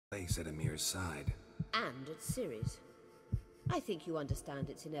place at Amir's side. And at Ciri's. I think you understand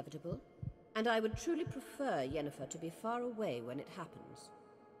it's inevitable, and I would truly prefer Yennefer to be far away when it happens.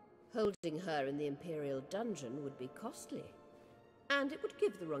 Holding her in the Imperial dungeon would be costly, and it would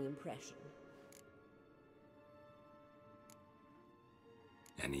give the wrong impression.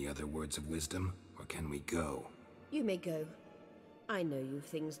 Any other words of wisdom, or can we go? You may go. I know you've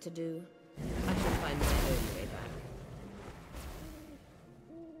things to do. I shall find my own way back.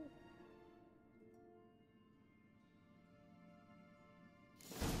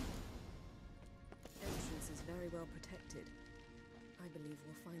 Entrance is very well protected. I believe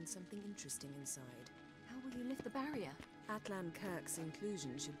we'll find something interesting inside. How will you lift the barrier? Atlan Kirk's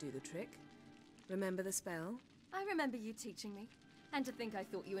inclusion should do the trick. Remember the spell? I remember you teaching me. And to think I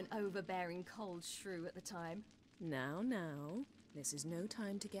thought you an overbearing cold shrew at the time. Now, now. This is no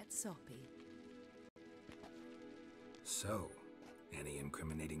time to get soppy. So, any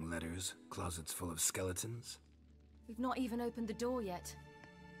incriminating letters, closets full of skeletons? We've not even opened the door yet.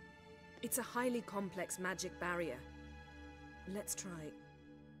 It's a highly complex magic barrier. Let's try.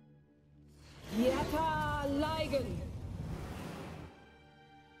 Yaka Ligen!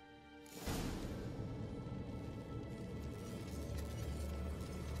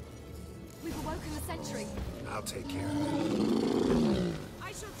 We've awoken the sentry. I'll take care of it.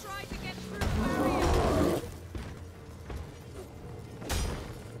 I shall try to get through the barrier!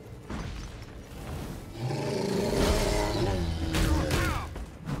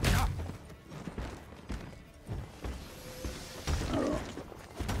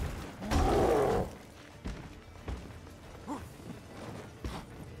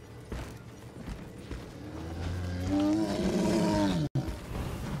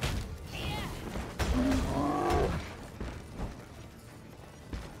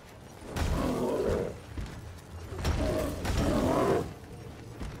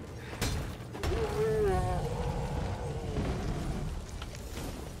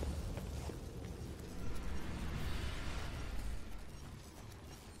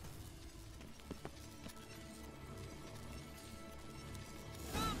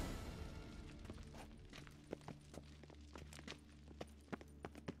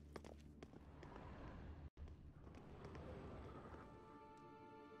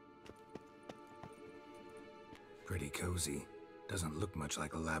 Pretty cozy. Doesn't look much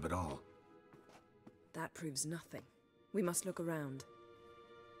like a lab at all. That proves nothing. We must look around.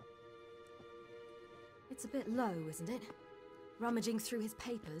 It's a bit low, isn't it? Rummaging through his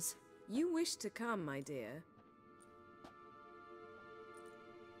papers. You wish to come, my dear.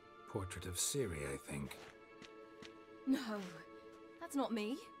 Portrait of Ciri, I think. No, that's not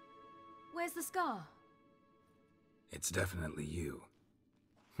me. Where's the scar? It's definitely you.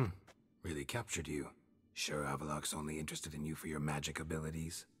 Really captured you. Sure Avallac'h's only interested in you for your magic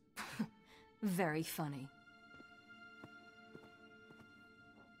abilities? Very funny.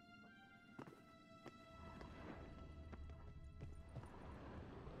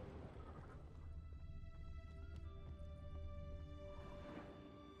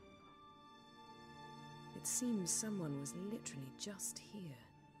 It seems someone was literally just here.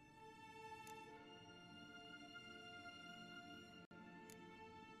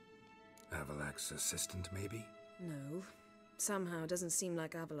 Avallac'h's assistant, maybe? No. Somehow doesn't seem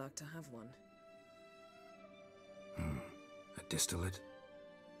like Avallac'h to have one. A distillate?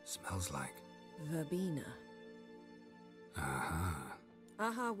 Smells like... Verbena. Aha.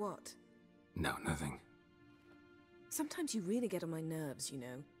 Aha what? No, nothing. Sometimes you really get on my nerves, you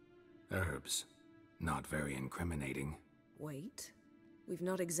know. Herbs. Not very incriminating. Wait. We've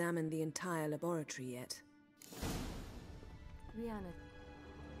not examined the entire laboratory yet. Rihanna.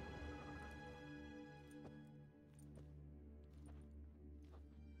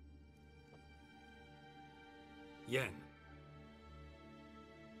 Yen.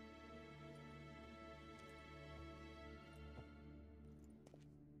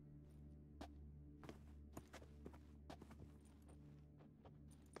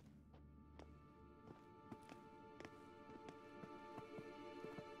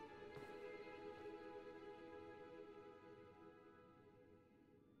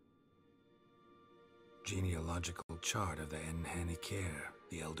 Genealogical chart of the ThomFnG,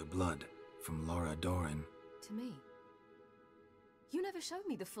 the Elder Blood, from Laura Doran. To me. You never showed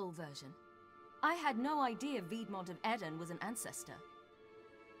me the full version. I had no idea Viedmont of Eden was an ancestor.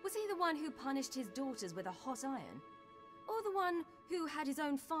 Was he the one who punished his daughters with a hot iron? Or the one who had his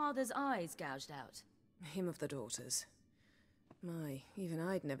own father's eyes gouged out? Him of the daughters. My, even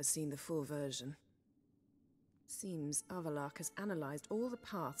I'd never seen the full version. Seems Avallac'h has analyzed all the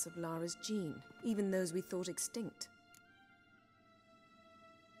paths of Lara's gene, even those we thought extinct.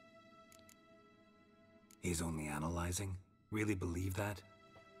 He's only analyzing? Really believe that?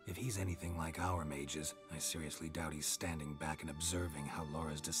 If he's anything like our mages, I seriously doubt he's standing back and observing how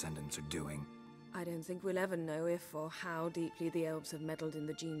Laura's descendants are doing. I don't think we'll ever know if or how deeply the elves have meddled in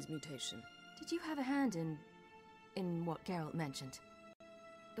the gene's mutation. Did you have a hand in what Geralt mentioned?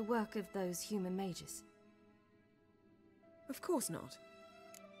 The work of those human mages? Of course not.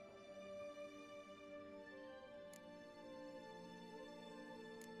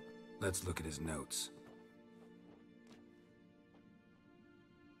 Let's look at his notes.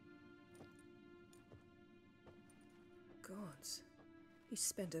 Gods. He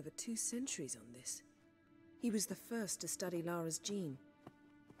spent over 2 centuries on this. He was the first to study Lara's gene.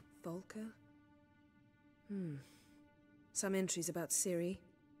 Volker? Some entries about Ciri,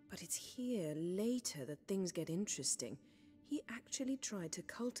 but it's here, later, that things get interesting. He actually tried to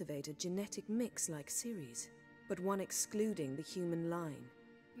cultivate a genetic mix like Ciri's, but one excluding the human line.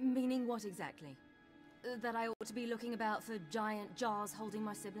 Meaning what exactly? That I ought to be looking about for giant jars holding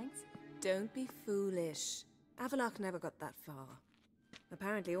my siblings? Don't be foolish. Avallac'h never got that far.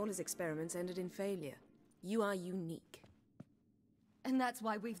 Apparently all his experiments ended in failure. You are unique. And that's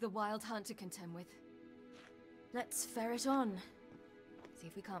why we've the Wild Hunt to contend with. Let's ferret on. See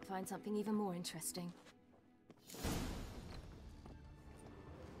if we can't find something even more interesting.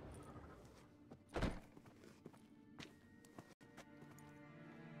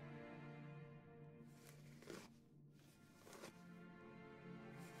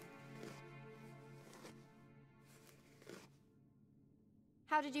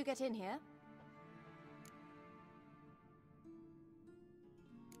 How did you get in here?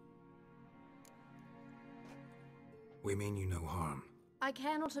 We mean you no harm. I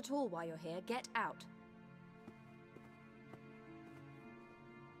care not at all why you're here. Get out.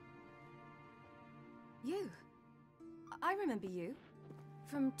 You? I remember you.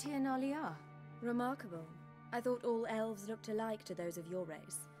 From Tir na Liar. Remarkable. I thought all elves looked alike to those of your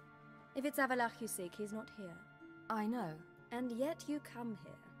race. If it's Avallac'h you seek, he's not here. I know. And yet you come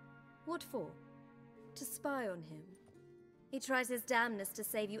here. What for? To spy on him. He tries his damnedest to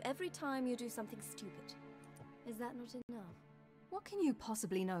save you every time you do something stupid. Is that not enough? What can you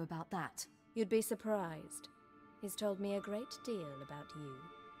possibly know about that? You'd be surprised. He's told me a great deal about you.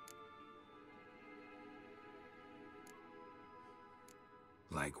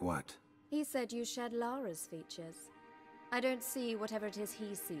 Like what? He said you shared Lara's features. I don't see whatever it is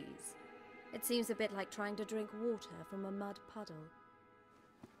he sees. It seems a bit like trying to drink water from a mud puddle.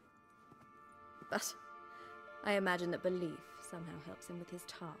 But I imagine that belief somehow helps him with his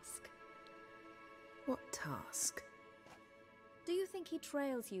task. What task? Do you think he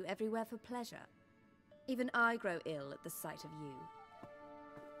trails you everywhere for pleasure? Even I grow ill at the sight of you.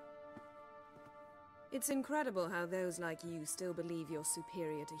 It's incredible how those like you still believe you're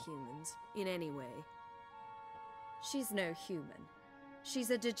superior to humans, in any way. She's no human.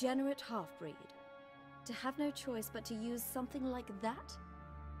 She's a degenerate half-breed. To have no choice but to use something like that?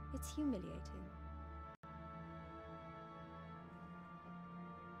 It's humiliating.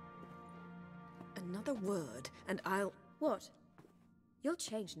 Another word, and I'll... What? You'll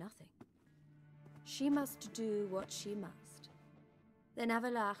change nothing. She must do what she must. Then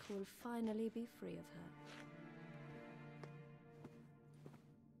Avallac'h will finally be free of her.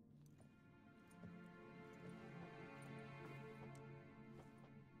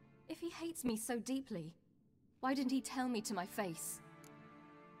 If he hates me so deeply, why didn't he tell me to my face?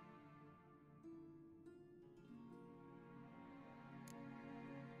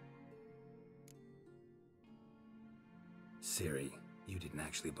 Ciri, you didn't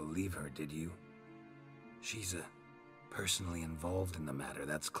actually believe her, did you? She's personally involved in the matter,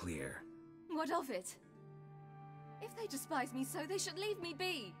 that's clear. What of it? If they despise me so, they should leave me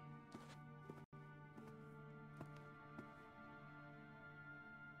be.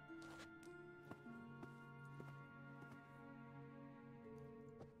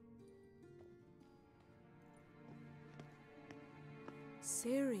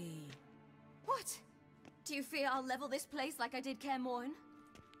 Ciri. What? Do you fear I'll level this place like I did Kaer Morhen?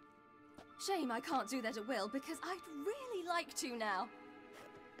 Shame I can't do that at will, because I'd really like to now.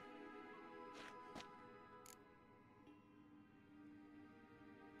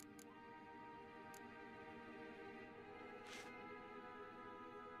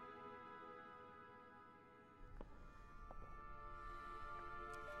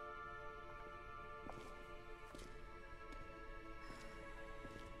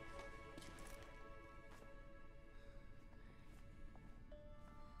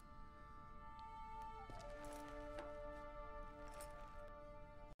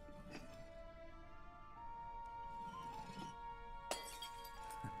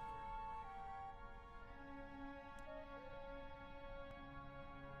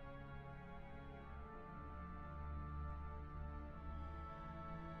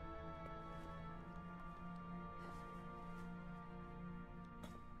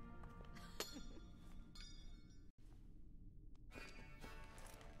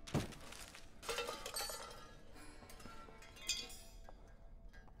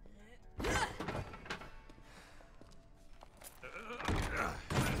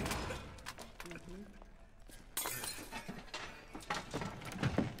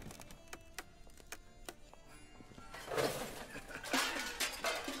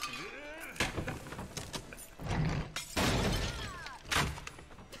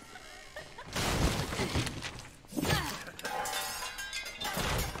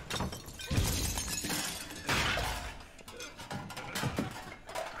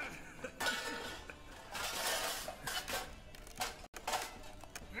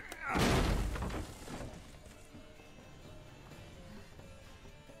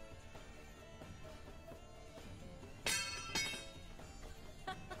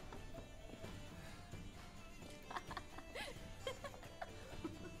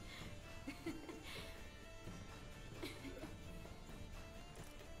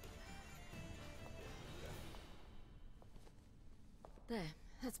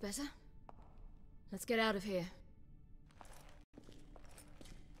 That's better. Let's get out of here.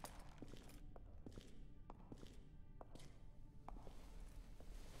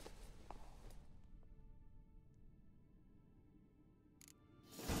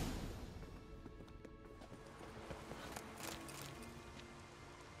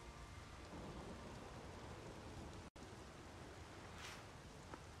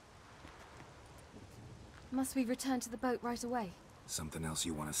 Must we return to the boat right away? Something else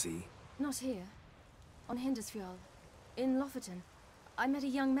you want to see? Not here. On Hindisfjall. In Lofoten. I met a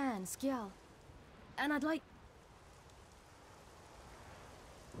young man, Skjal. And I'd like...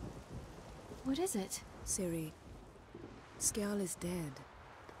 What is it? Ciri, Skjal is dead.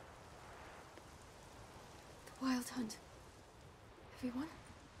 The Wild Hunt. Everyone?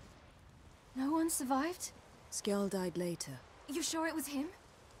 No one survived? Skjal died later. You sure it was him?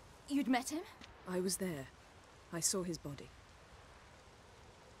 You'd met him? I was there. I saw his body.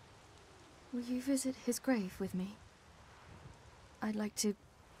 Will you visit his grave with me? I'd like to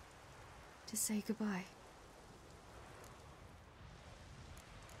say goodbye.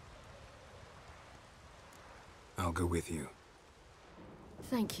 I'll go with you.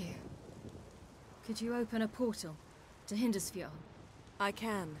 Thank you. Could you open a portal to Hindisfjall? I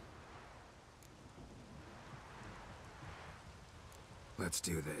can. Let's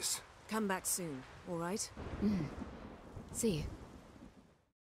do this. Come back soon, all right? See you.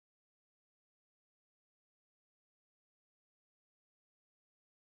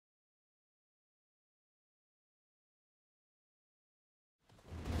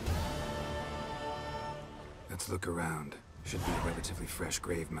 Let's look around. Should be a relatively fresh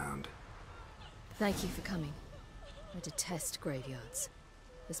grave mound. Thank you for coming. I detest graveyards,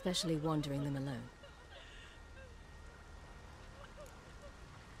 especially wandering them alone.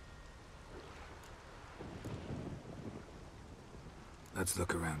 Let's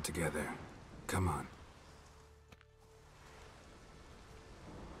look around together. Come on.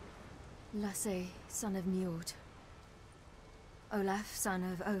 Lasse, son of Njord. Olaf, son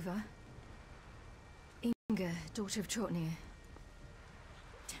of Over. Inga, daughter of Trotnir.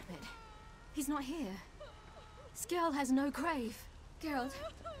 Damn it. He's not here. Skjal has no grave. Geralt,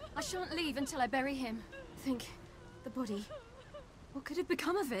 I shan't leave until I bury him. Think, the body. What could have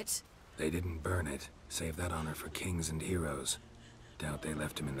become of it? They didn't burn it. Save that honor for kings and heroes. Doubt they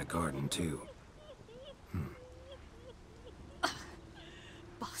left him in the garden, too.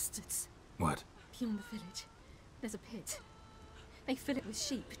 Bastards. What? Beyond the village, there's a pit. They fill it with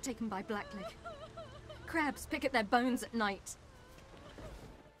sheep taken by Blackleg. Crabs pick at their bones at night.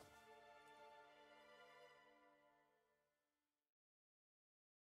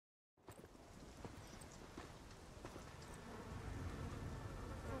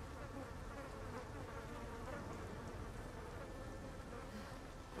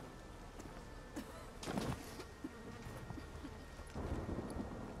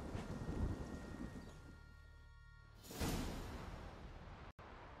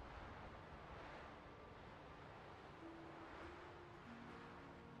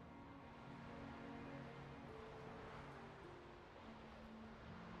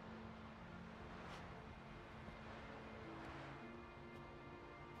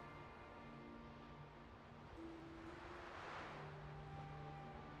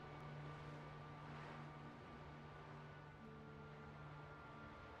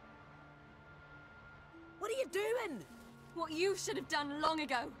 What are you doing? What you should have done long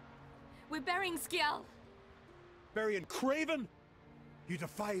ago. We're burying Skjal. Burying Craven? You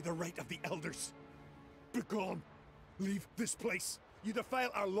defy the right of the elders. Begone. Leave this place. You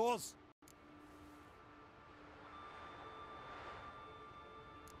defile our laws.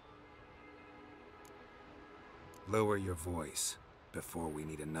 Lower your voice before we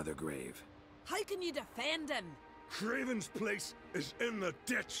need another grave. How can you defend him? Craven's place is in the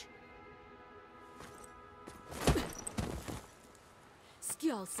ditch.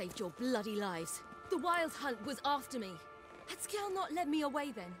 Skjal saved your bloody lives. The Wild Hunt was after me. Had Skjal not led me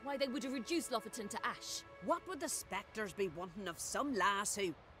away then, why they would have reduced Lofoten to ash. What would the spectres be wanting of some lass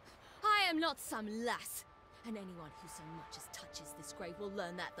who... I am not some lass. And anyone who so much as touches this grave will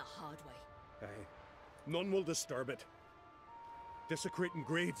learn that the hard way. Aye. None will disturb it. Desecrating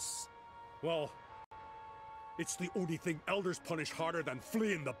graves. Well, it's the only thing elders punish harder than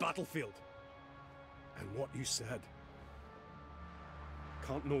fleeing the battlefield. And what you said.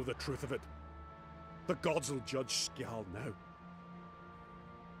 Can't know the truth of it. The gods will judge Skjal now.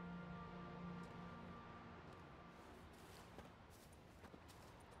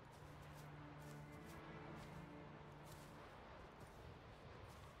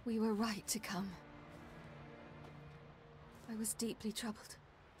 We were right to come. I was deeply troubled.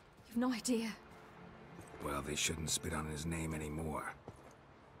 You've no idea. Well, they shouldn't spit on his name anymore.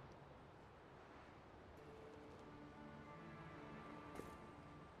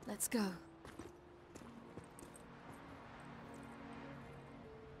 Let's go.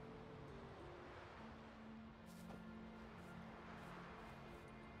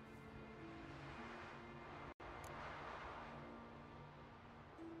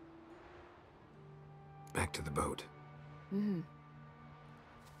 Back to the boat. Mm-hmm.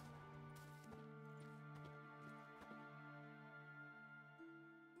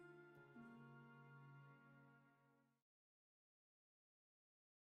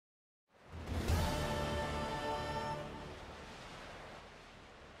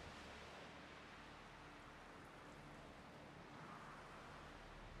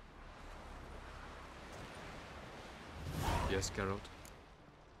 Yes, Geralt?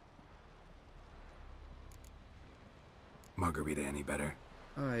 Margarita any better?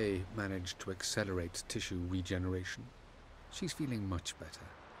 I managed to accelerate tissue regeneration. She's feeling much better.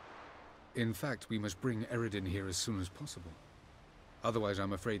 In fact, we must bring Eredin here as soon as possible. Otherwise,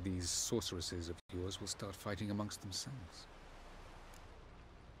 I'm afraid these sorceresses of yours will start fighting amongst themselves.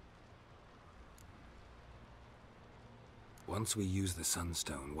 Once we use the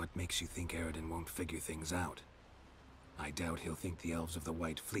Sunstone, what makes you think Eredin won't figure things out? I doubt he'll think the elves of the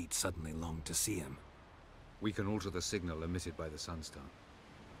White Fleet suddenly long to see him. We can alter the signal emitted by the Sunstone.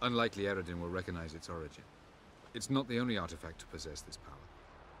 Unlikely Eredin will recognize its origin. It's not the only artifact to possess this power.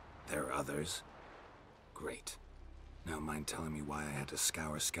 There are others? Great. Now mind telling me why I had to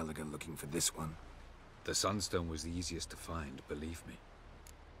scour Skellige looking for this one? The Sunstone was the easiest to find, believe me.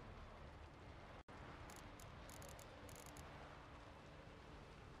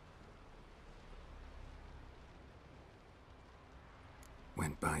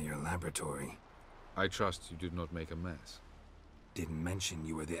 Went by your laboratory. I trust you did not make a mess. Didn't mention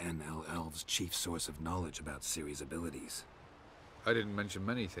you were the NL Elves' chief source of knowledge about Ciri's abilities. I didn't mention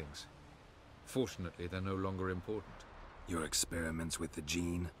many things. Fortunately, they're no longer important. Your experiments with the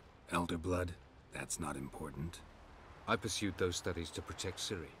gene, Elder Blood, that's not important. I pursued those studies to protect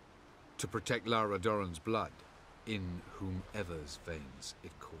Ciri. To protect Lara Doran's blood, in whomever's veins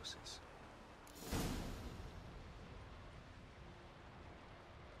it courses.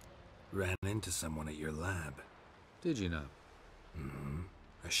 Ran into someone at your lab. Did you know? Mm-hmm.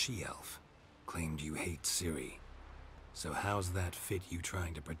 A she-elf. Claimed you hate Ciri. So how's that fit you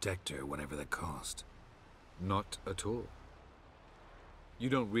trying to protect her, whatever the cost? Not at all. You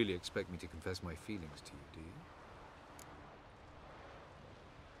don't really expect me to confess my feelings to you, do you?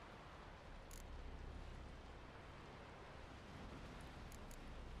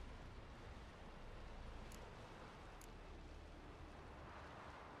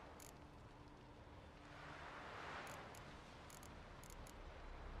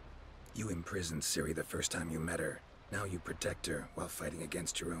 You imprisoned Ciri the first time you met her. Now you protect her while fighting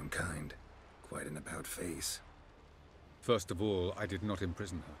against your own kind. Quite an about-face. First of all, I did not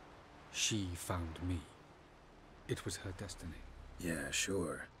imprison her. She found me. It was her destiny. Yeah,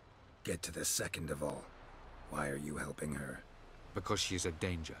 sure. Get to the second of all. Why are you helping her? Because she is a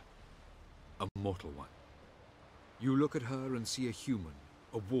danger. A mortal one. You look at her and see a human,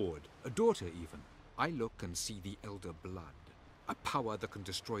 a ward, a daughter even. I look and see the Elder Blood. A power that can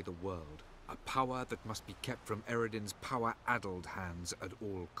destroy the world. A power that must be kept from Eredin's power-addled hands at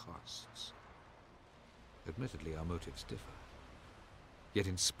all costs. Admittedly, our motives differ. Yet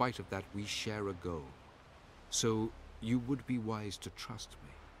in spite of that, we share a goal. So, you would be wise to trust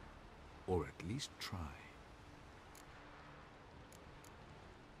me. Or at least try.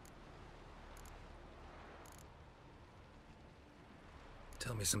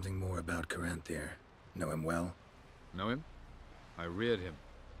 Tell me something more about Caranthir. Know him well? Know him? I reared him.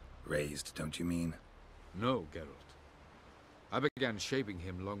 Raised, don't you mean? No, Geralt. I began shaping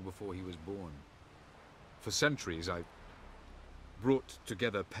him long before he was born. For centuries, I brought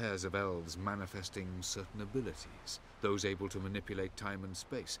together pairs of elves manifesting certain abilities, those able to manipulate time and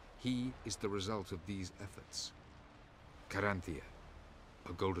space. He is the result of these efforts. Caranthir,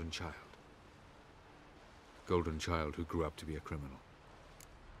 a golden child. Golden child who grew up to be a criminal.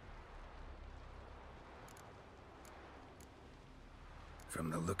 From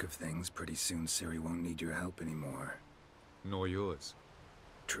the look of things, pretty soon Ciri won't need your help anymore. Nor yours.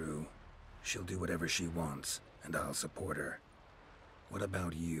 True. She'll do whatever she wants, and I'll support her. What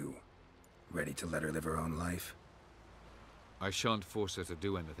about you? Ready to let her live her own life? I shan't force her to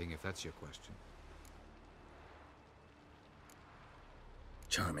do anything if that's your question.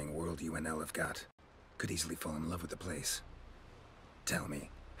 Charming world you and Elle have got. Could easily fall in love with the place. Tell me,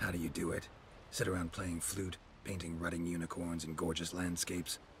 how do you do it? Sit around playing flute, painting rutting unicorns and gorgeous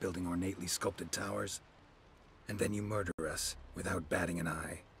landscapes, building ornately sculpted towers. And then you murder us, without batting an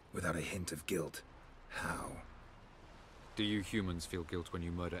eye, without a hint of guilt. How? Do you humans feel guilt when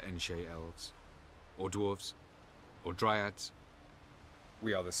you murder Enshe elves? Or dwarves? Or dryads?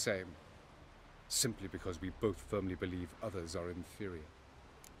 We are the same, simply because we both firmly believe others are inferior.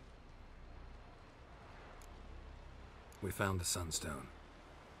 We found the Sunstone.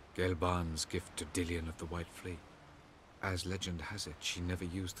 Gelban's gift to Dillion of the White Fleet. As legend has it, she never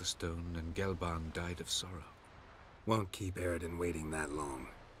used the stone, and Gelban died of sorrow. Won't keep Eredin waiting that long.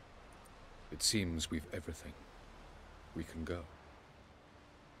 It seems we've everything. We can go.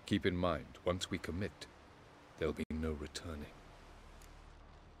 Keep in mind, once we commit, there'll be no returning.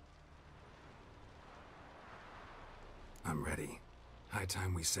 I'm ready. High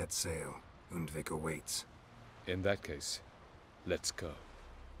time we set sail. Undvik awaits. In that case, let's go.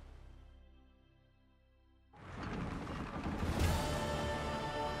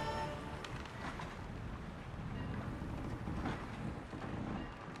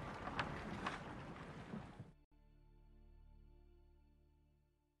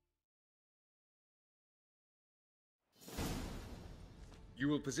 You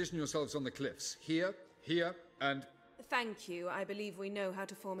will position yourselves on the cliffs. Here, here, and... Thank you. I believe we know how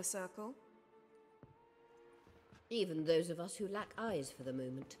to form a circle. Even those of us who lack eyes for the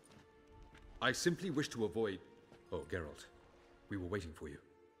moment. I simply wish to avoid... Oh, Geralt. We were waiting for you.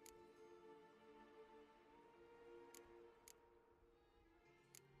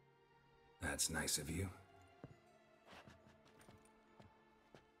 That's nice of you.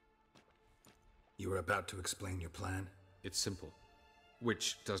 You were about to explain your plan? It's simple.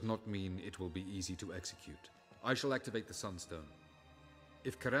 Which does not mean it will be easy to execute. I shall activate the Sunstone.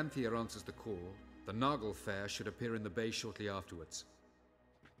 If Caranthia answers the call, the Nagel Fair should appear in the bay shortly afterwards.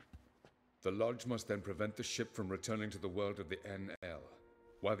 The Lodge must then prevent the ship from returning to the world of the NL,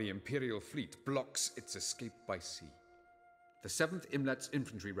 while the Imperial fleet blocks its escape by sea. The 7th Imlet's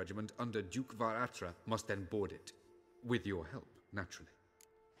Infantry Regiment under Duke Varatra must then board it. With your help, naturally.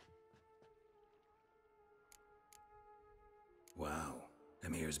 Wow.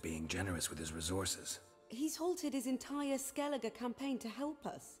 Emir's being generous with his resources. He's halted his entire Skellige campaign to help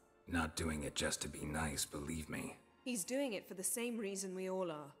us. Not doing it just to be nice, believe me. He's doing it for the same reason we all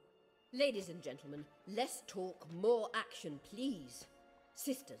are. Ladies and gentlemen, less talk, more action, please.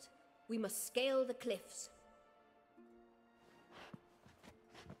 Sisters, we must scale the cliffs.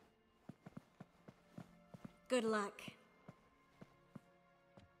 Good luck.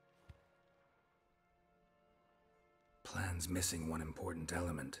 Plan's missing one important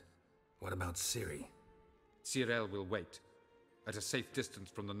element. What about Ciri? Cyril will wait, at a safe distance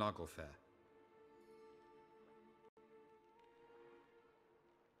from the Nagel Fair.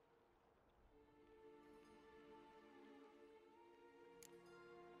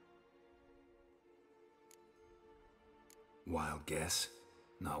 Wild guess?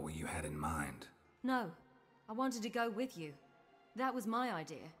 Not what you had in mind. No, I wanted to go with you. That was my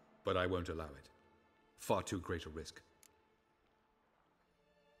idea. But I won't allow it. Far too great a risk.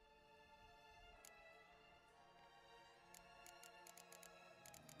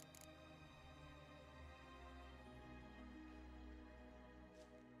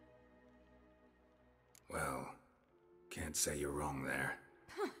 Well, can't say you're wrong there.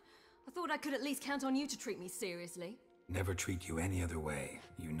 I thought I could at least count on you to treat me seriously. Never treat you any other way,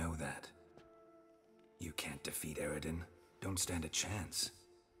 you know that. You can't defeat Eredin. Don't stand a chance.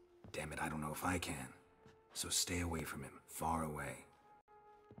 Damn it, I don't know if I can. So stay away from him, far away.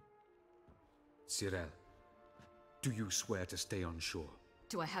 Cyril, do you swear to stay on shore?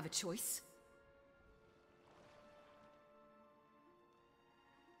 Do I have a choice?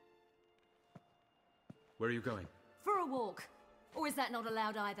 Where are you going? For a walk. Or is that not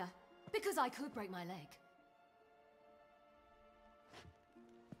allowed either? Because I could break my leg.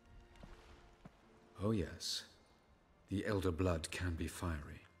 Oh yes. The Elder Blood can be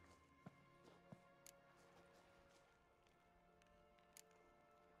fiery.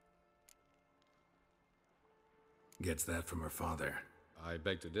 Gets that from her father. I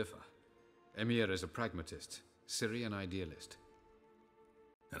beg to differ. Emir is a pragmatist, Ciri an idealist.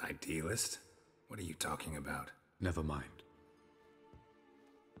 An idealist? What are you talking about? Never mind.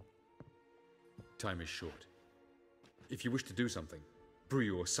 Time is short. If you wish to do something, brew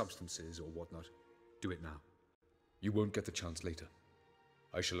your substances or whatnot, do it now. You won't get the chance later.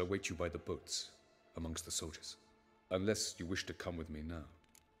 I shall await you by the boats, amongst the soldiers. Unless you wish to come with me now.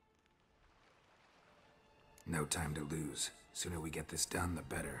 No time to lose. Sooner we get this done, the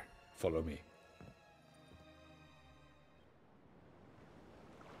better. Follow me.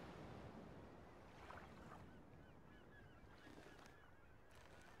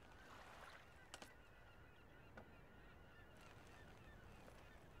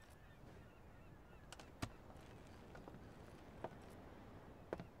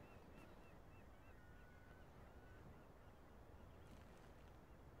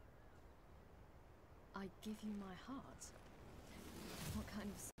 I give you my heart? What kind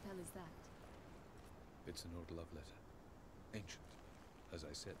of spell is that? It's an old love letter. Ancient. As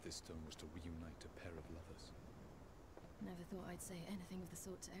I said, this stone was to reunite a pair of lovers. Never thought I'd say anything of the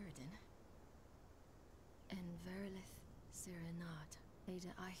sort to Eredin. En verilith serenad,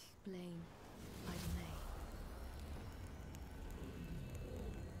 Ada eich blaen, Ida May.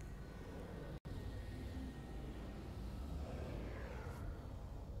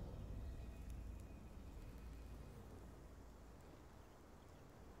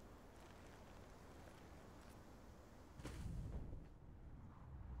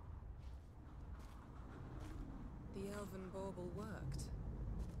 The elven bauble worked.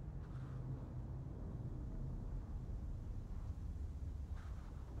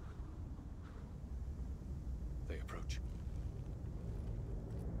 They approach.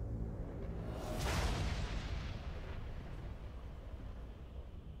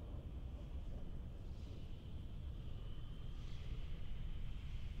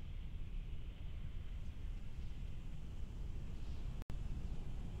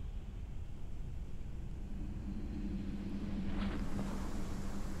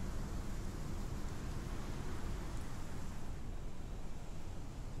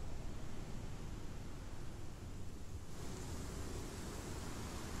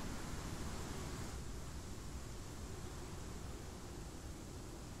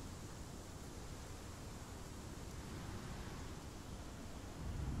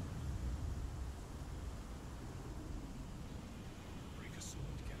 Break a sword,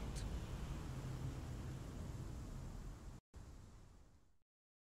 Geralt.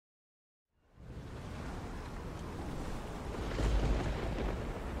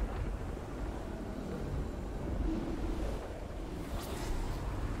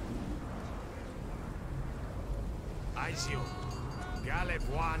 Aizio,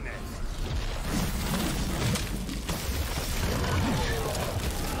 Galebuane.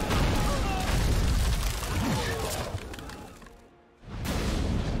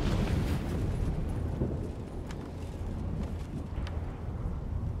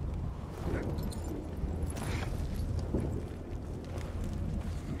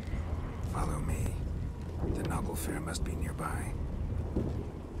 Follow me. The noble fair must be nearby.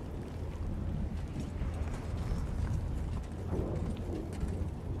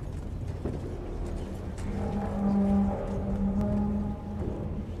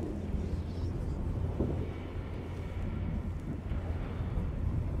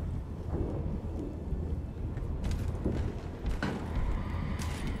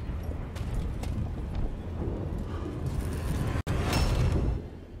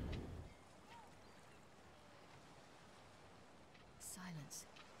 Silence.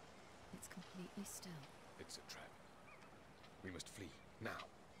 It's completely still. It's a trap. We must flee, now.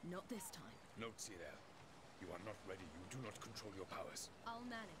 Not this time. Note, Cyril. You are not ready. You do not control your powers. I'll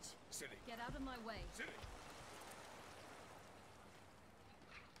manage. Ciri! Get out of my way. Ciri!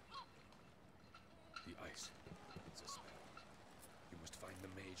 The ice. It's a spell. You must find the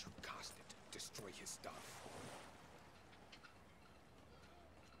mage who cast it. Destroy his staff.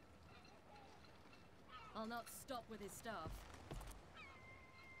 I'll not stop with his staff.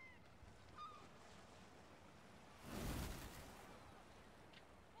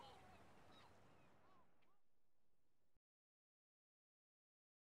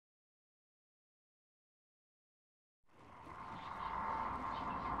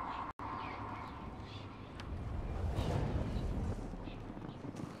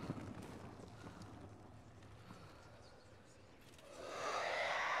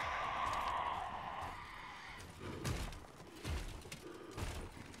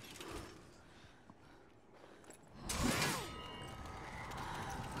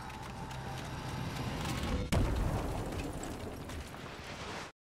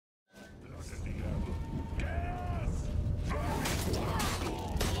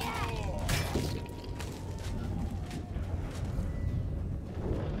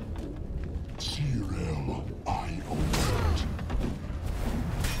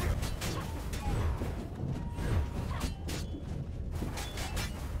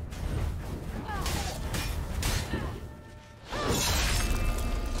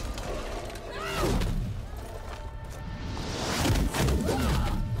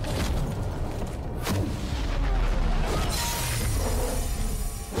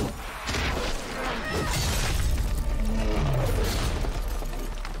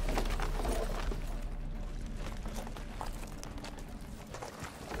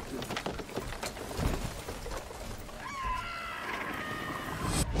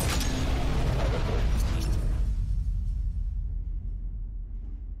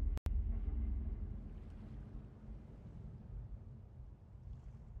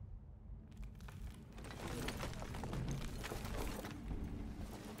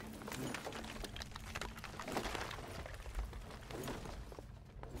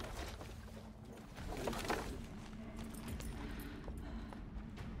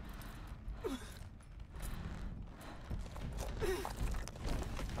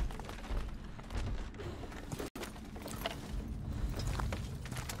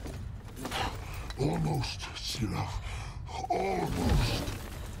 Almost, Syrah. Almost.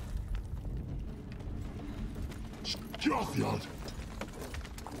 Jothyard.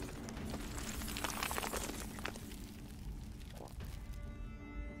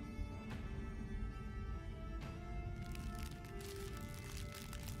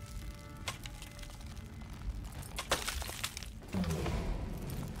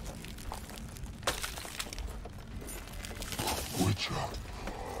 Witcher,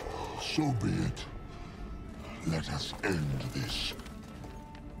 so be it. Let us end this.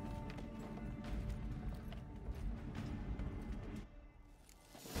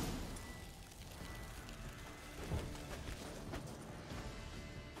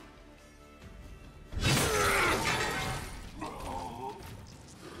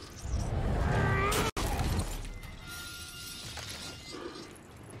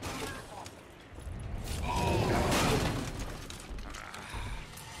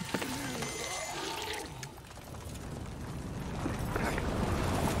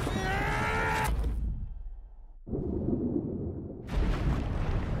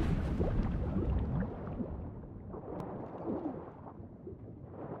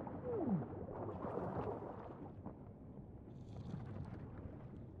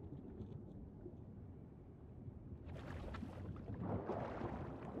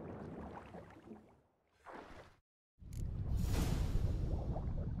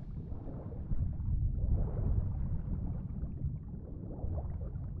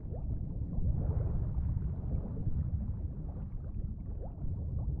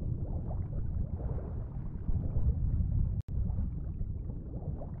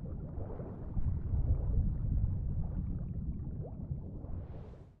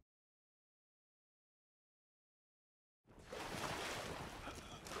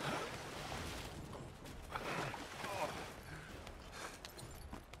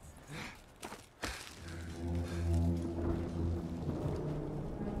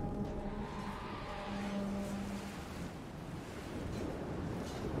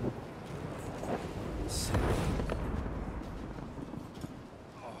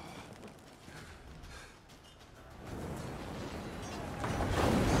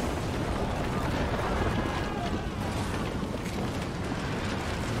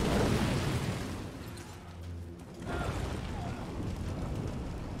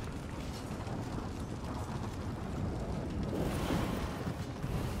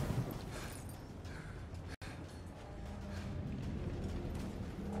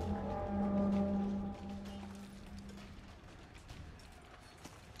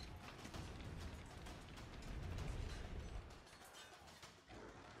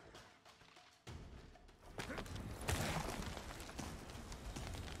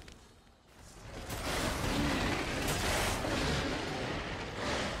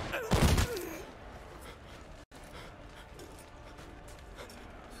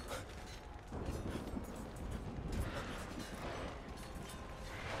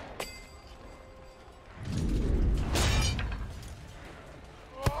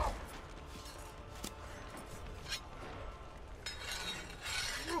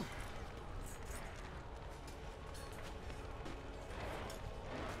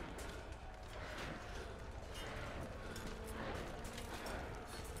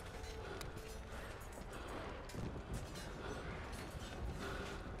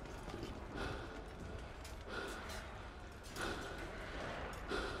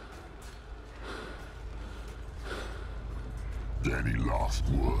 Any last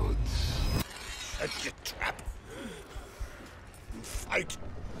words? Set your trap. Fight.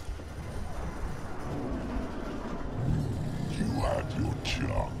 You had your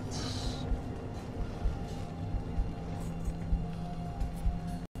chance.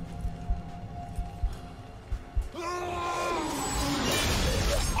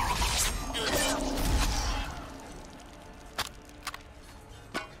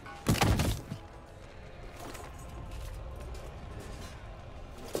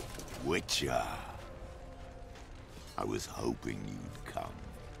 Witcher. I was hoping you'd come.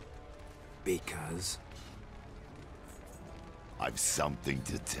 Because? I've something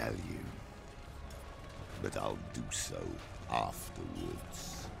to tell you. But I'll do so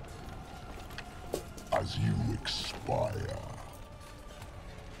afterwards. As you expire.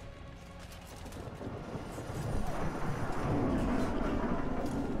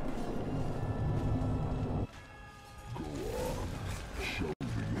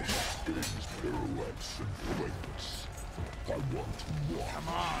 Pirouettes and feints. I want to watch. Come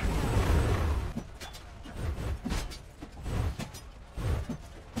on!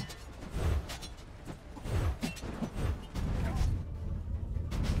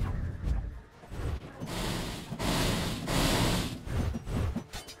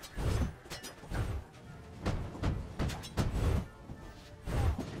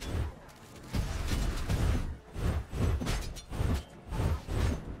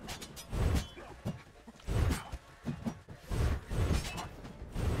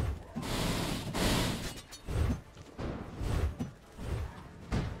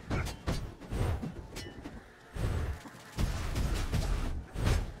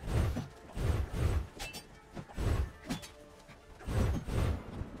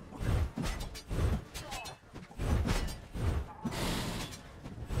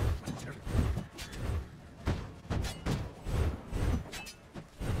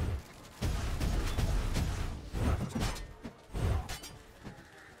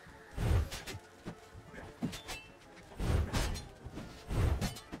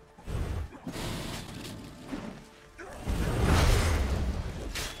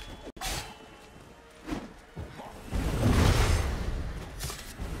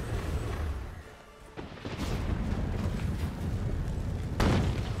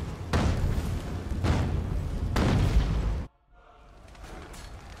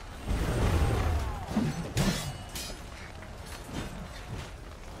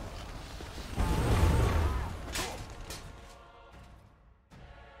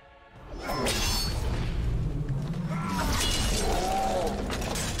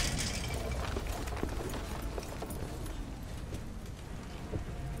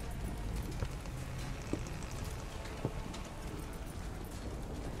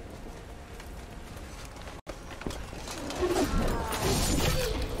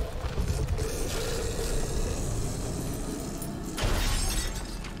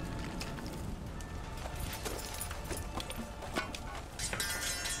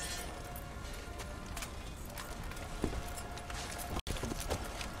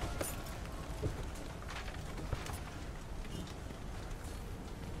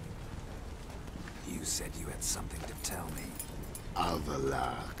 You said you had something to tell me.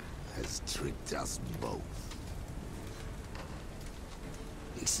 Avallac'h has tricked us both.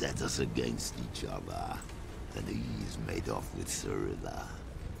 He set us against each other, and he's made off with Cirilla.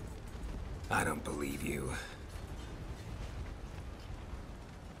 I don't believe you.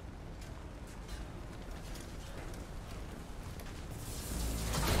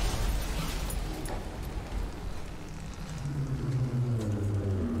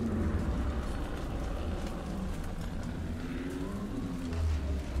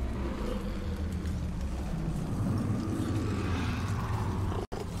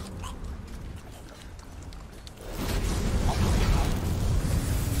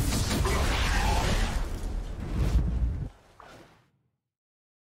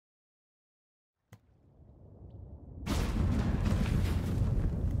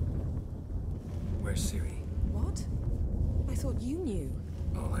 Where's Ciri? What? I thought you knew.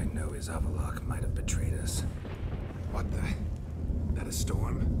 All I know is Avallac'h might have betrayed us. What the? That a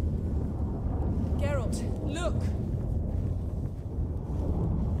storm? Geralt, look!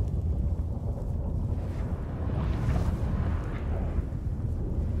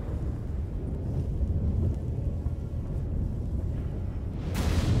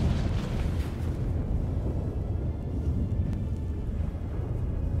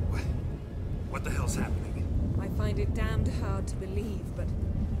 What the hell's happening? I find it damned hard to believe, but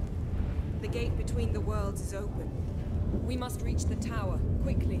the gate between the worlds is open. We must reach the tower,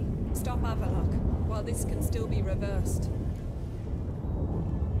 quickly. Stop Avallac'h, while this can still be reversed.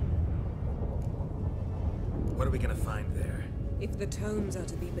 What are we gonna find there? If the tomes are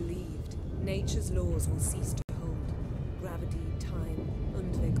to be believed, nature's laws will cease to hold. Gravity, time,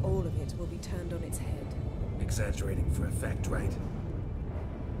 Undvik, all of it will be turned on its head. Exaggerating for effect, right?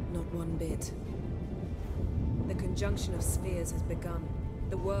 Not one bit. The conjunction of spheres has begun.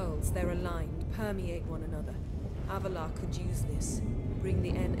 The worlds, they're aligned, permeate one another. Avallac'h could use this. Bring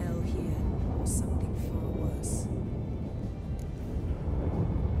the NL here, or something far worse.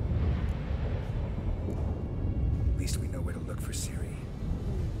 At least we know where to look for Ciri.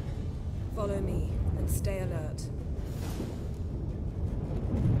 Follow me, and stay alert.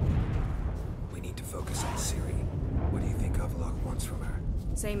 We need to focus on Ciri. What do you think Avallac'h wants from her?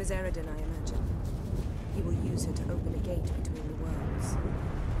 Same as Eredin, I imagine. He will use her to open a gate between the worlds.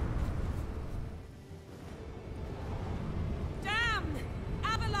 Damn!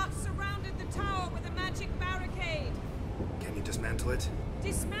 Avallac'h surrounded the tower with a magic barricade. Can you dismantle it?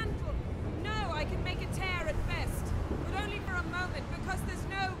 Dismantle? No, I can make a tear at best. But only for a moment, because there's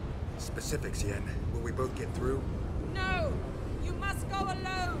no... Specifics, Yen. Will we both get through? No! You must go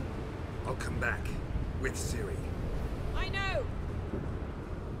alone! I'll come back. With Ciri. I know!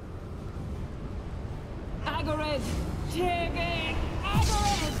 Agared! Tiggy!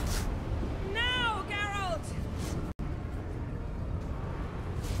 Agared! Now, Geralt!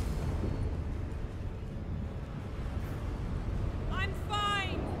 I'm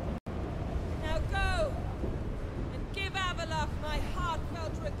fine! Now go! And give Avallac'h my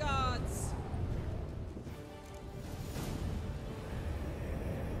heartfelt regards!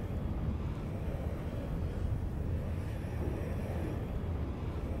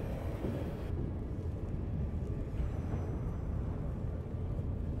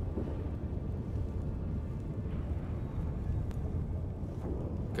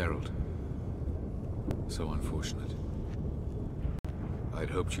 Geralt. So unfortunate. I'd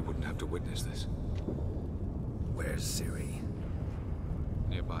hoped you wouldn't have to witness this. Where's Ciri?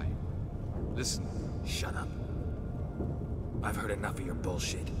 Nearby. Listen. Shut up. I've heard enough of your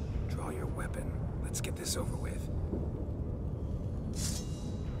bullshit. Draw your weapon. Let's get this over with.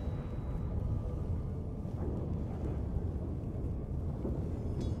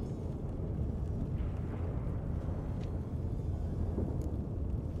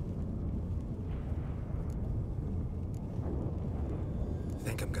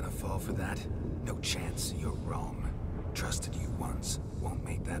 Think I'm gonna fall for that? No chance. You're wrong. Trusted you once. Won't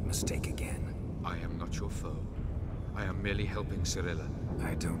make that mistake again. I am not your foe. I am merely helping Cirilla.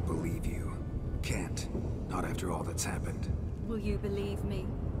 I don't believe you. Can't. Not after all that's happened. Will you believe me?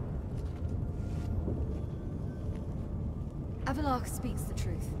 Avallac'h speaks the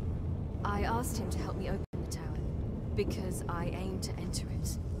truth. I asked him to help me open the tower, because I aim to enter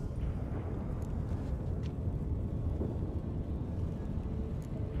it.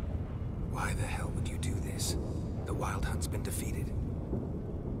 Why the hell would you do this? The Wild Hunt's been defeated.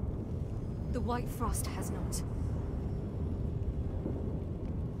 The White Frost has not.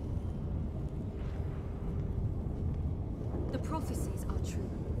 The prophecies are true.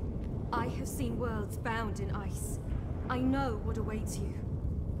 I have seen worlds bound in ice. I know what awaits you.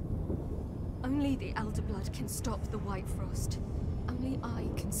 Only the Elder Blood can stop the White Frost. Only I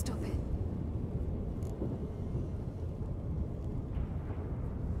can stop it.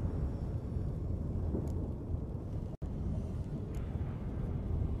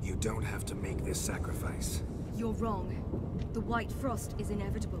 You don't have to make this sacrifice. You're wrong. The White Frost is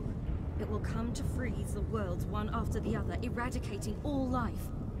inevitable. It will come to freeze the worlds one after the other, eradicating all life.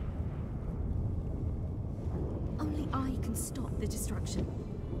 Only I can stop the destruction.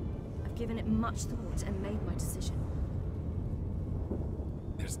 I've given it much thought and made my decision.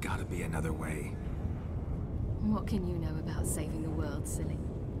 There's gotta be another way. What can you know about saving the world, silly?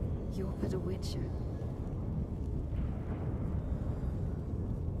 You're but a witcher.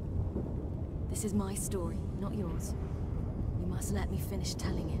 This is my story, not yours. You must let me finish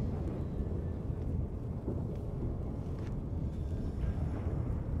telling it.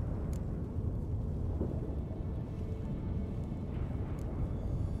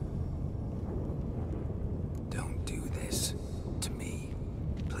 Don't do this to me.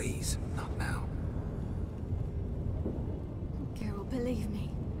 Please, not now. Geralt, believe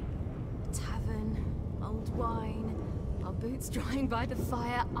me. A tavern, old wine, our boots drying by the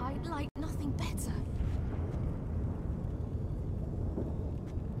fire. I'd like nothing better.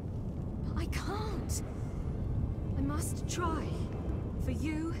 But I can't. I must try. For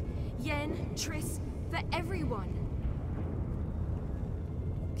you, Yen, Triss, for everyone.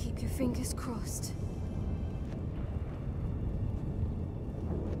 Keep your fingers crossed.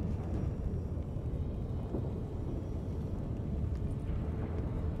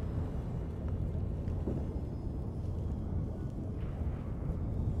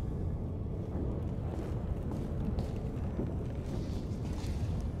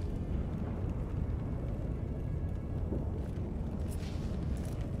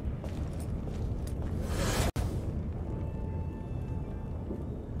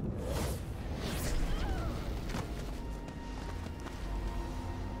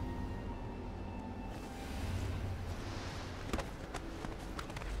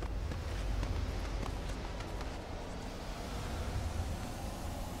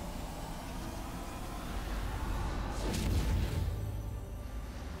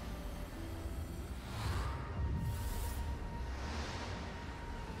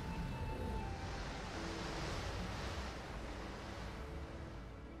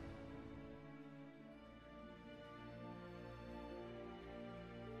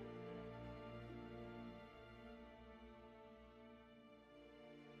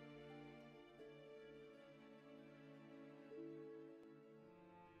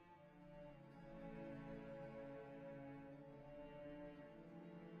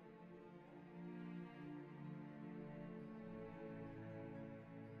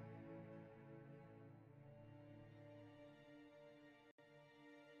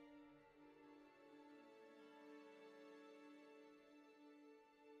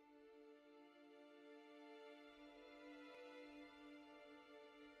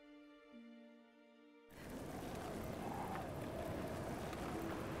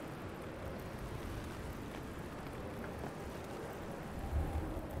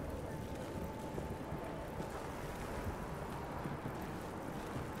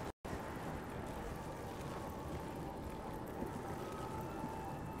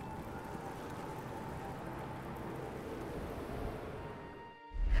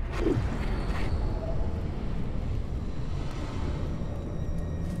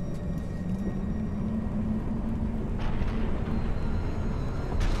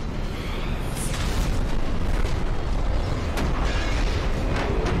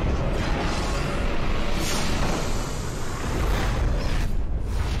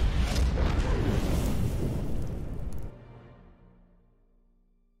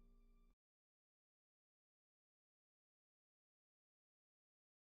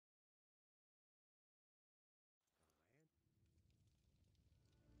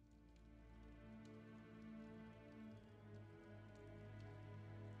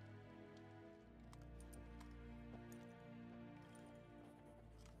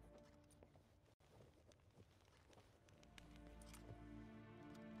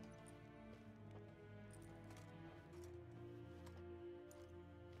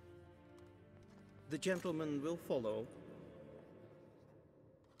 The gentleman will follow.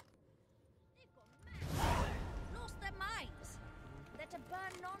 They've gone mad. Lost their minds. They're to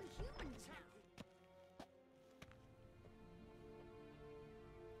burn non-humans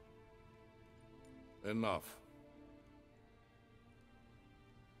now. Enough.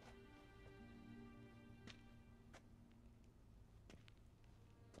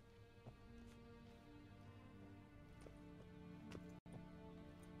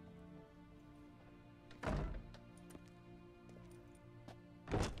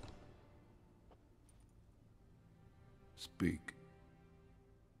 Speak.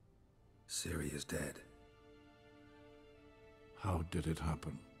 Ciri is dead. How did it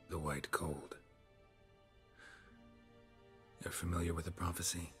happen? The White Cold. You're familiar with the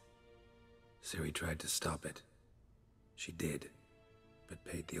prophecy? Ciri tried to stop it. She did, but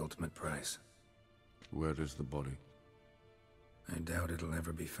paid the ultimate price. Where is the body? I doubt it'll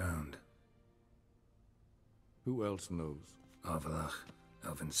ever be found. Who else knows? Avalach,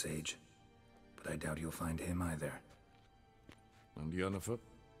 Elven Sage. But I doubt you'll find him either. And Yennefer?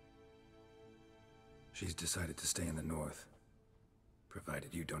 She's decided to stay in the north.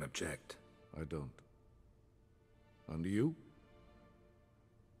 Provided you don't object. I don't. And you?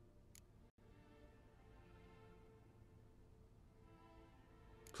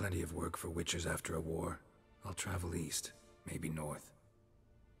 Plenty of work for Witchers after a war. I'll travel east, maybe north.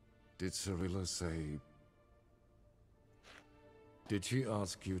 Did Cirilla say... Did she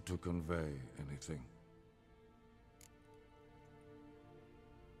ask you to convey anything?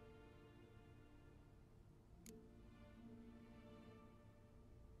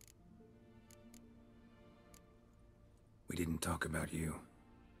 We didn't talk about you.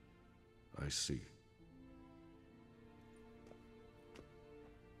 I see.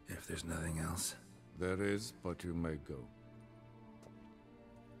 If there's nothing else... There is, but you may go.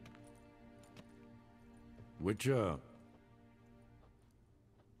 Witcher!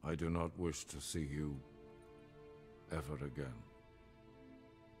 I do not wish to see you ever again.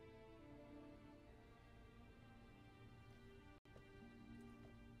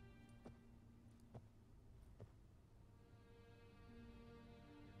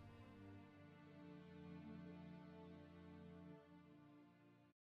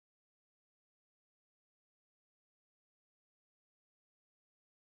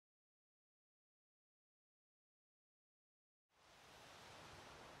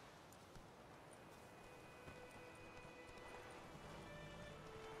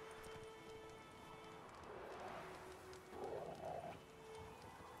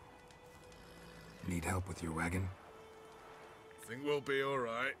 Need help with your wagon? Think we'll be all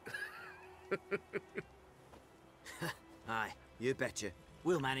right. Aye, you betcha.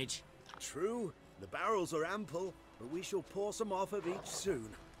 We'll manage. True. The barrels are ample, but we shall pour some off of each soon.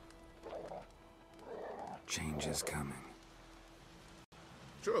 Change is coming.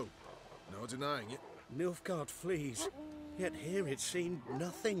 True. No denying it. Nilfgaard flees, yet here it seemed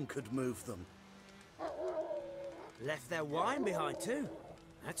nothing could move them. Left their wine behind too.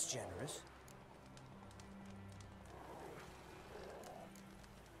 That's generous.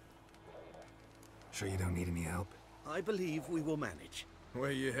 Sure you don't need any help? I believe we will manage.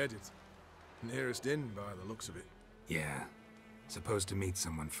 Where you headed? Nearest inn by the looks of it. Yeah. Supposed to meet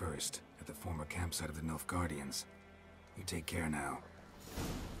someone first, at the former campsite of the Nilfgaardians. You take care now.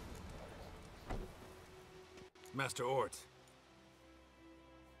 Master Ort.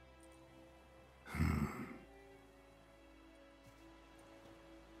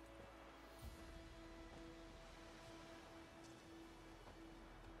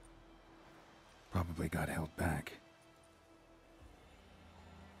 Probably got held back.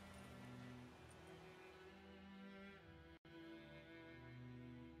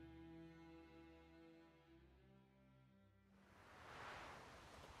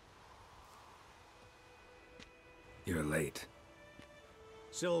 You're late.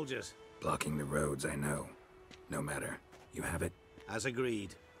 Soldiers. Blocking the roads, I know. No matter. You have it? As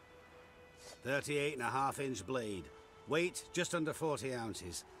agreed. 38.5-inch blade. Weight just under 40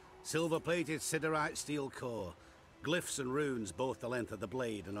 ounces. Silver-plated siderite steel core. Glyphs and runes both the length of the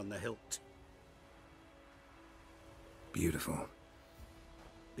blade and on the hilt. Beautiful.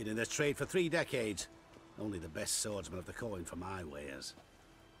 Been in this trade for 3 decades. Only the best swordsman of the coin for my wares.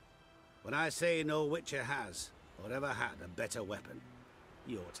 When I say no Witcher has, or ever had, a better weapon,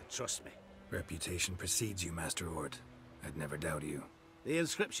 you ought to trust me. Reputation precedes you, Master Ort. I'd never doubt you. The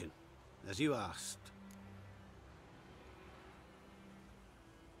inscription, as you asked.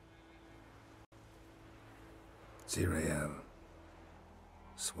 Zirael.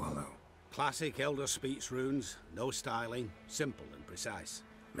 Swallow. Classic Elder Speech runes, no styling, simple and precise.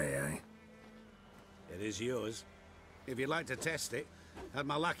 May I? It is yours. If you'd like to test it, have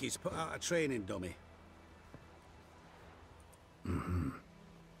my lackeys put out a training dummy. Mm-hmm.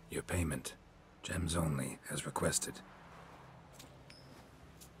 Your payment. Gems only, as requested.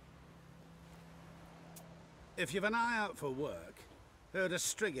 If you've an eye out for work, heard of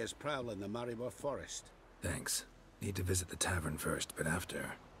Striggers prowling the Maribor forest. Thanks. Need to visit the tavern first, but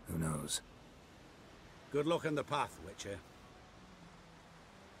after, who knows? Good luck on the path, Witcher.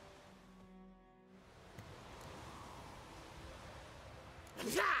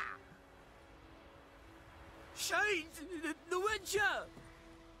 Shame Wait! The Witcher!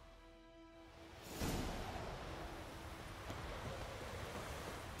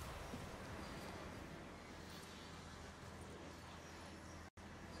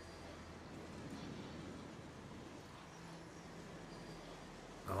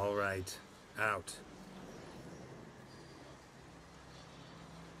 All right, out.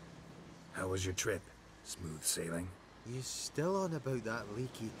 How was your trip? Smooth sailing? You still on about that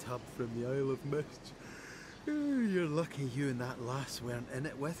leaky tub from the Isle of Mist? Ooh, you're lucky you and that lass weren't in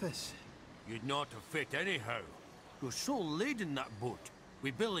it with us. You'd not have fit anyhow. You're so laden, that boat.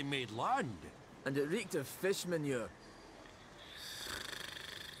 We barely made land. And it reeked of fish manure.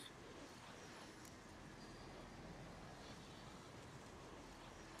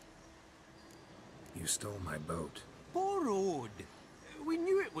 You stole my boat. Borrowed. We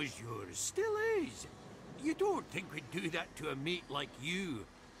knew it was yours. Still is. You don't think we'd do that to a mate like you?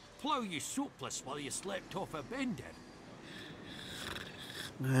 Plough you soapless while you slept off a bender?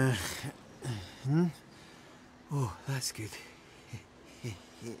 Oh, that's good.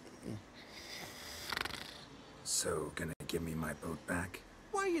 So, gonna give me my boat back?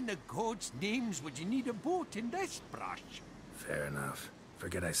 Why in the gods' names would you need a boat in this brush? Fair enough.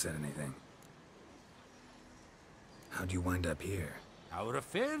 Forget I said anything. How'd you wind up here? Our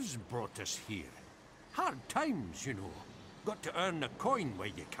affairs brought us here. Hard times, you know. Got to earn a coin where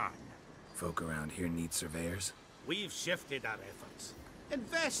you can. Folk around here need surveyors? We've shifted our efforts.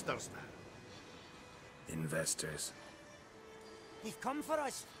 Investors now. Investors. They've come for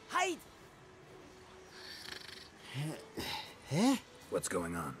us. Hide! Eh? What's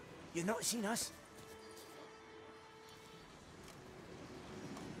going on? You've not seen us?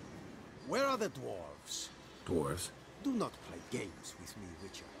 Where are the dwarves? Dwarves? Do not play games with me,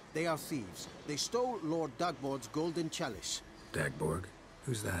 Witcher. They are thieves. They stole Lord Dagborg's golden chalice. Dagborg?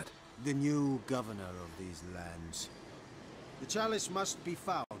 Who's that? The new governor of these lands. The chalice must be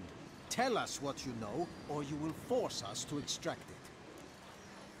found. Tell us what you know, or you will force us to extract it.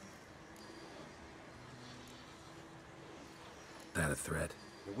 That a threat?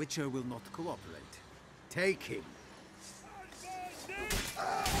 The Witcher will not cooperate. Take him.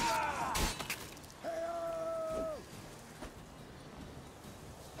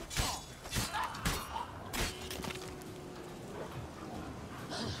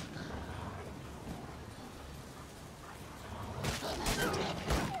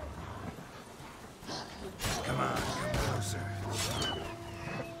 Come on, come closer.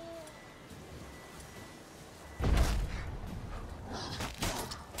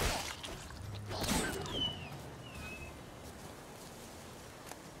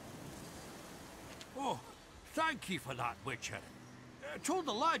 Oh, thank you for that, Witcher. Told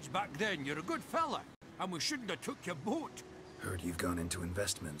the lads back then you're a good fella, and we shouldn't have took your boat. Heard you've gone into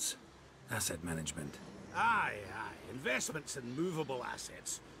investments. Asset management. Aye, aye. Investments in movable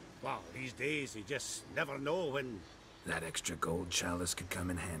assets. Well, these days you just never know when... That extra gold chalice could come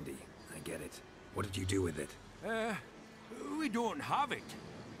in handy. I get it. What did you do with it? We don't have it.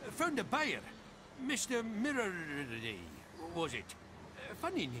 Found a buyer. Mr. Mirror... was it?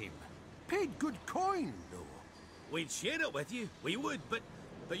 Funny name. Paid good coin, though. We'd share it with you. We would, but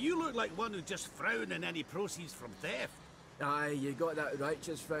you look like one who'd just frown on any proceeds from theft. Aye, you got that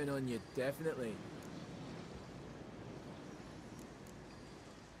righteous frown on you, definitely.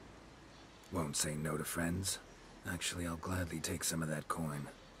 Won't say no to friends. Actually, I'll gladly take some of that coin.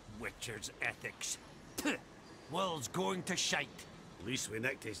 Witcher's ethics. Puh! World's going to shite. At least we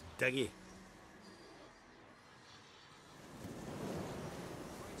nicked his dinghy.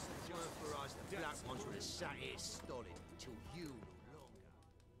 For us, the black ones would have sat here stolid till you no longer.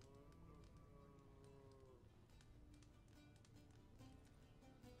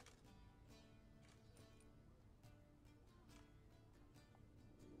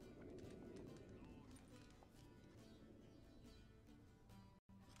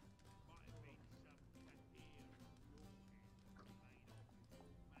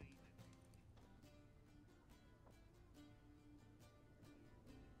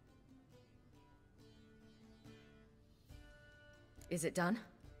 Is it done?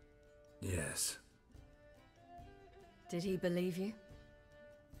 Yes. Did he believe you?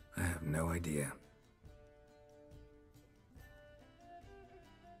 I have no idea.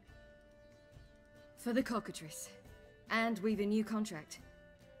 For the cockatrice. And we've a new contract.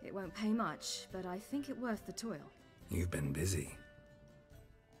 It won't pay much, but I think it worth the toil. You've been busy.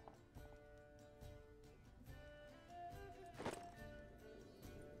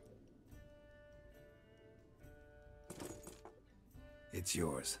 It's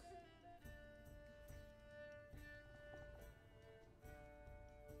yours.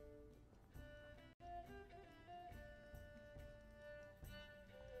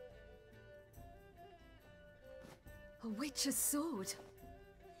 Witcher's sword.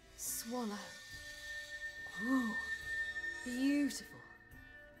 Swallow. Ooh, beautiful.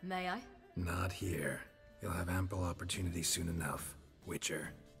 May I? Not here. You'll have ample opportunity soon enough,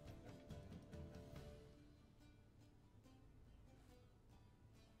 Witcher.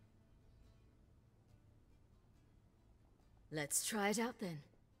 Let's try it out then.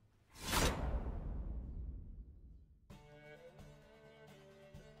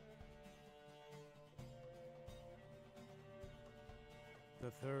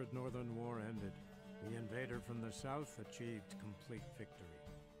 The Third Northern War ended. The invader from the south achieved complete victory.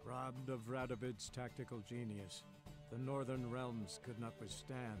 Robbed of Radovid's tactical genius, the Northern realms could not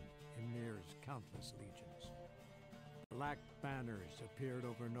withstand Ymir's countless legions. Black banners appeared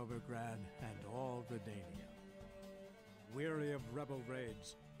over Novigrad and all Redania. Weary of rebel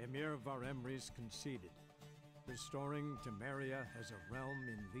raids, Ymir Varemres conceded, restoring Temeria as a realm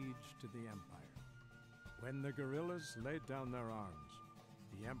in liege to the Empire. When the guerrillas laid down their arms,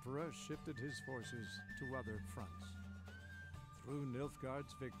 the Emperor shifted his forces to other fronts. Through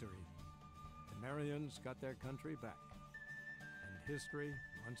Nilfgaard's victory, Temerians got their country back, and history,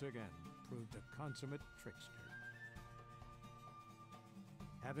 once again, proved a consummate trickster.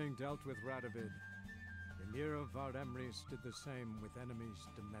 Having dealt with Radovid, Ymir of Varemres did the same with enemies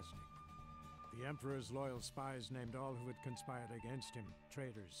domestic. The Emperor's loyal spies named all who had conspired against him,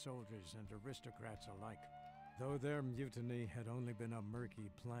 traitors, soldiers, and aristocrats alike. Though their mutiny had only been a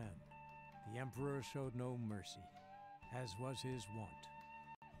murky plan, the Emperor showed no mercy, as was his wont.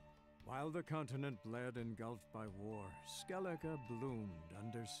 While the continent bled engulfed by war, Skellige bloomed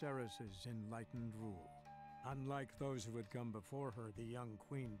under Ceres's enlightened rule. Unlike those who had come before her, the young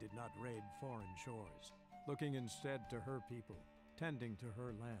queen did not raid foreign shores, looking instead to her people, tending to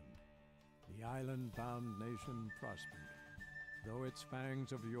her land. The island-bound nation prospered, though its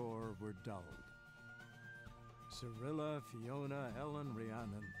fangs of yore were dulled. Cirilla, Fiona, Ellen,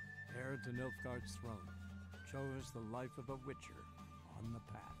 Rhiannon, heir to Nilfgaard's throne, chose the life of a witcher on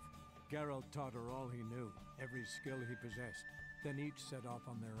the path. Geralt taught her all he knew, every skill he possessed, then each set off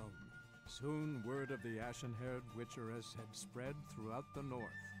on their own. Soon word of the ashen-haired witcheress had spread throughout the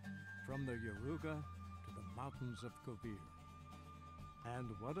north, from the Yaruga to the mountains of Kovir. And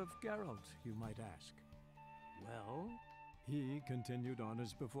what of Geralt, you might ask? Well, he continued on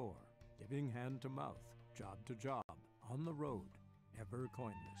as before, giving hand to mouth, job to job, on the road, ever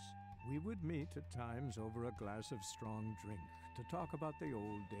coinless. We would meet at times over a glass of strong drink to talk about the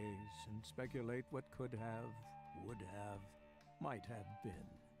old days and speculate what could have, would have, might have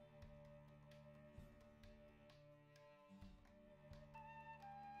been.